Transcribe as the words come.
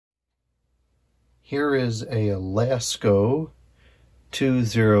Here is a Lasko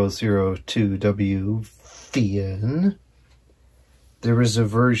 2002W fan. There is a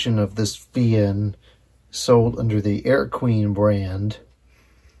version of this fan sold under the Air Queen brand.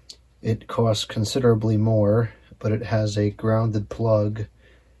 It costs considerably more, but it has a grounded plug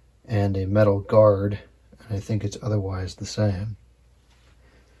and a metal guard, and I think it's otherwise the same.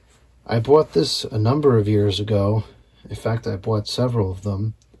 I bought this a number of years ago. In fact, I bought several of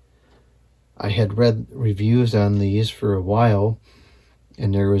them. I had read reviews on these for a while,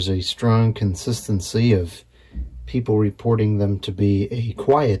 and there was a strong consistency of people reporting them to be a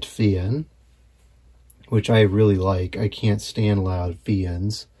quiet fan, which I really like. I can't stand loud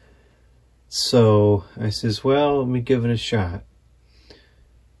fans. So I says, well, let me give it a shot.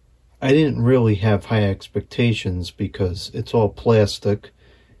 I didn't really have high expectations because it's all plastic,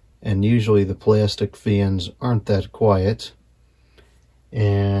 and usually the plastic fans aren't that quiet.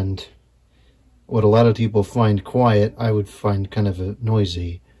 And what a lot of people find quiet, I would find kind of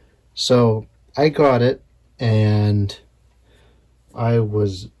noisy. So I got it, and I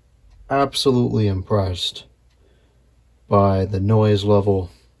was absolutely impressed by the noise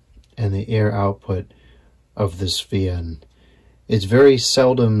level and the air output of this fan. It's very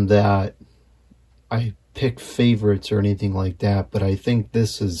seldom that I pick favorites or anything like that, but I think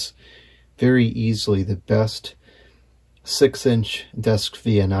this is very easily the best 6-inch desk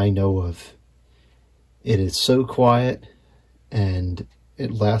fan I know of. It is so quiet, and it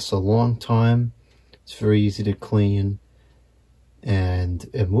lasts a long time. It's very easy to clean, and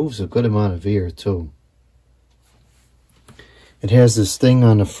it moves a good amount of air too. It has this thing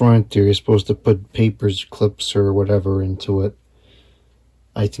on the front there. You're supposed to put papers, clips, or whatever into it.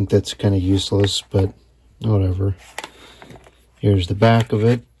 I think that's kind of useless, but whatever. Here's the back of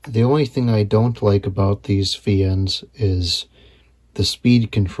it. The only thing I don't like about these fans is the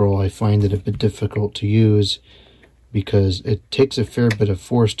speed control. I find it a bit difficult to use because it takes a fair bit of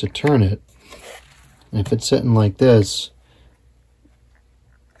force to turn it. And if it's sitting like this,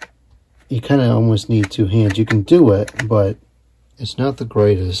 you kind of almost need two hands. You can do it, but it's not the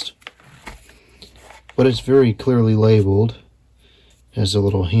greatest. But it's very clearly labeled. It has a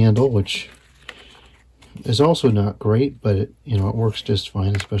little handle, which is also not great, but it works just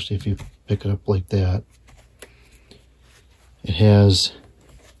fine, especially if you pick it up like that. It has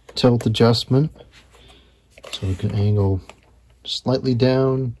tilt adjustment, so you can angle slightly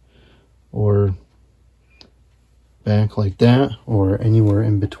down or back like that, or anywhere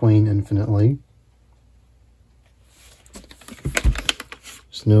in between infinitely.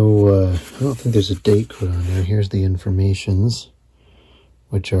 There's no, I don't think there's a date code on there. Here's the informations,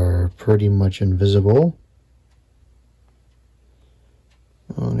 which are pretty much invisible.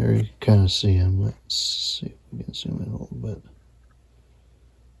 Oh, there you can kind of see them. Let's see if we can zoom in a little bit.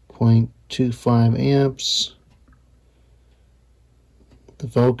 0.25 amps. The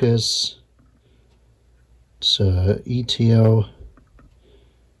focus. It's ETO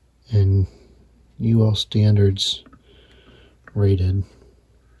and UL standards rated.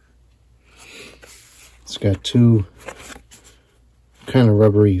 It's got two kind of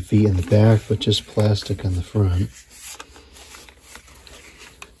rubbery feet in the back, but just plastic on the front.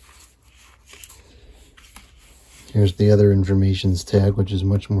 Here's the other informations tag, which is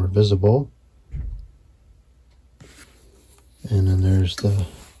much more visible. And then there's the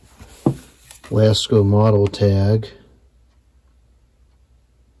Lasko model tag.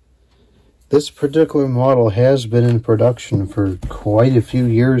 This particular model has been in production for quite a few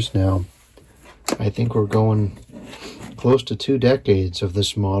years now. I think we're going close to 2 decades of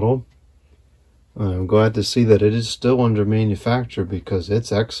this model. I'm glad to see that it is still under manufacture because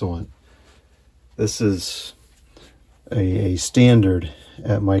it's excellent. This is a standard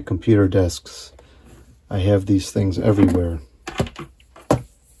at my computer desks. I have these things everywhere.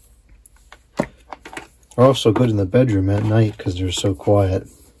 They're also good in the bedroom at night because they're so quiet.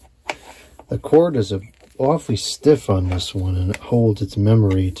 The cord is awfully stiff on this one, and it holds its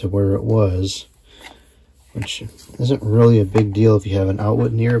memory to where it was, which isn't really a big deal if you have an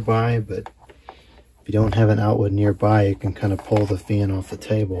outlet nearby, but if you don't have an outlet nearby, you can kind of pull the fan off the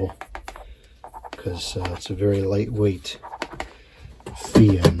table because it's a very lightweight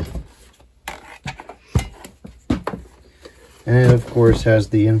fan. And it, of course, has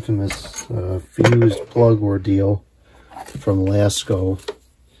the infamous fused plug ordeal from Lasko.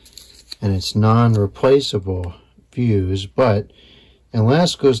 And it's non-replaceable fuse, but in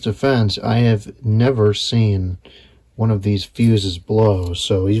Lasko's defense, I have never seen one of these fuses blow.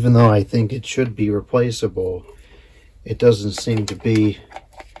 So even though I think it should be replaceable, it doesn't seem to be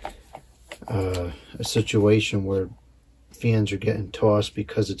a situation where fans are getting tossed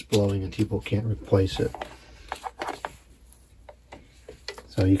because it's blowing and people can't replace it.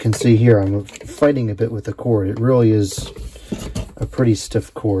 So you can see here I'm fighting a bit with the cord. It really is a pretty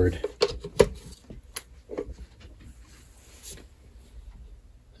stiff cord.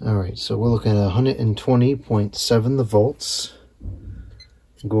 Alright, so we're looking at 120.7 the volts.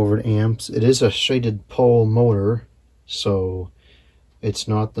 Go over to amps. It is a shaded pole motor, so it's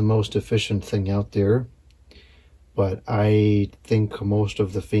not the most efficient thing out there. But I think most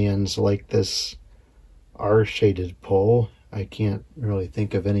of the fans like this are shaded pole. I can't really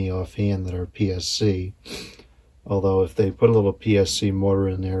think of any offhand that are PSC. Although if they put a little PSC motor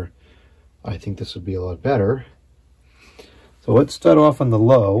in there, I think this would be a lot better. So let's start off on the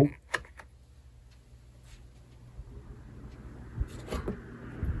low.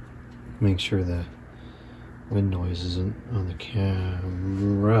 Make sure the wind noise isn't on the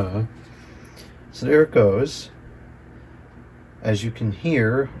camera. So there it goes. As you can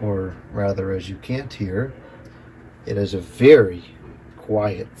hear, or rather as you can't hear, it is a very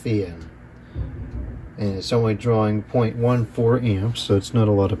quiet fan. And it's only drawing 0.14 amps, so it's not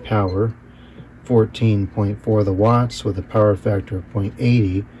a lot of power. 14.4 the watts with a power factor of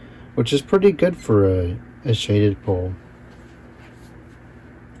 0.80, which is pretty good for a shaded pole.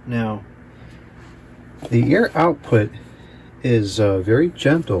 Now, the air output is very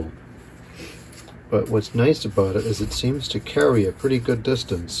gentle, but what's nice about it is it seems to carry a pretty good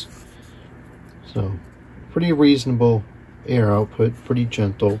distance. So, pretty reasonable air output, pretty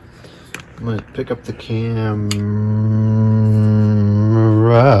gentle. I'm going to pick up the camera.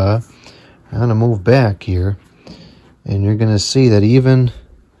 I'm going to move back here, and you're going to see that even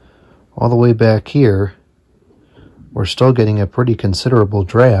all the way back here, we're still getting a pretty considerable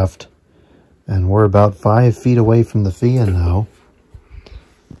draft, and we're about 5 feet away from the fan now.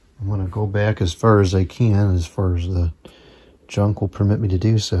 I'm going to go back as far as I can, as far as the junk will permit me to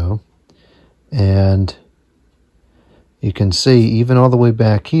do so, and you can see even all the way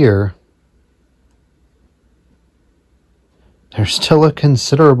back here, there's still a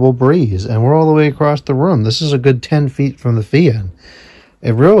considerable breeze, and we're all the way across the room. This is a good 10 feet from the fan.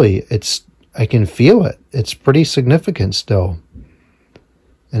 It really, I can feel it. It's pretty significant still.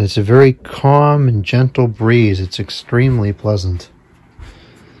 And it's a very calm and gentle breeze. It's extremely pleasant.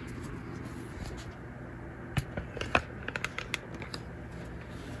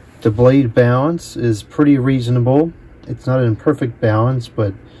 The blade balance is pretty reasonable. It's not in perfect balance,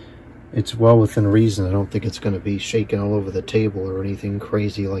 but it's well within reason. I don't think it's going to be shaking all over the table or anything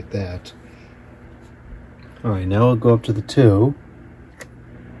crazy like that. Alright, now I'll go up to the 2.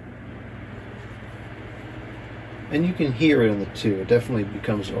 And you can hear it in the 2. It definitely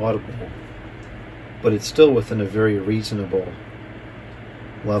becomes audible. But it's still within a very reasonable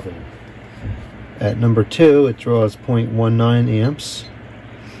level. At number 2, it draws 0.19 amps.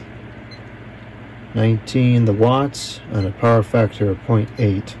 19 the watts, and a power factor of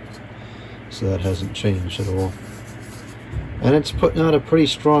 0.8. So that hasn't changed at all. And it's putting out a pretty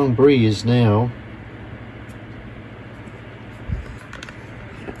strong breeze now.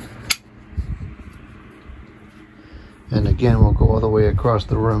 And again, we'll go all the way across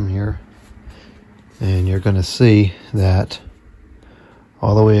the room here. And you're going to see that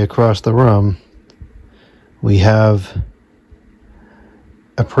all the way across the room, we have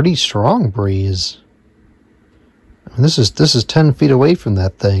a pretty strong breeze. And this is 10 feet away from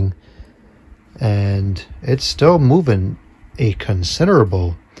that thing. And it's still moving a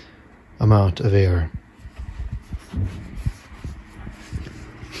considerable amount of air.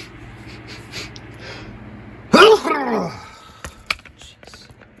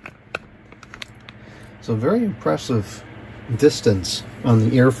 So very impressive distance on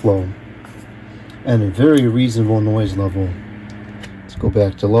the airflow and a very reasonable noise level. Let's go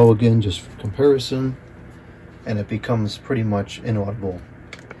back to low again just for comparison, and it becomes pretty much inaudible.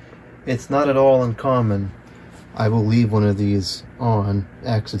 It's not at all uncommon. I will leave one of these on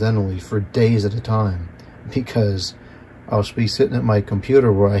accidentally for days at a time because I'll be sitting at my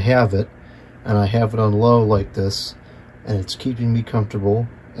computer where I have it, and I have it on low like this, and it's keeping me comfortable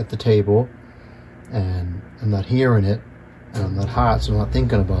at the table, and I'm not hearing it, and I'm not hot, so I'm not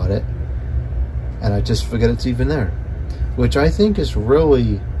thinking about it, and I just forget it's even there, which I think is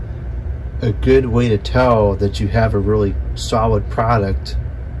really a good way to tell that you have a really solid product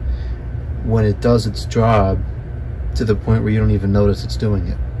when it does its job to the point where you don't even notice it's doing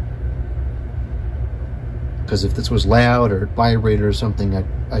it. Because if this was loud or vibrated or something,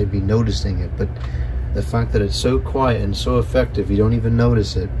 I'd be noticing it, but the fact that it's so quiet and so effective you don't even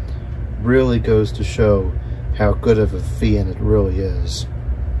notice it really goes to show how good of a fan it really is.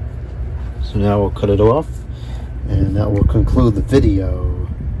 So now we'll cut it off And that will conclude the video.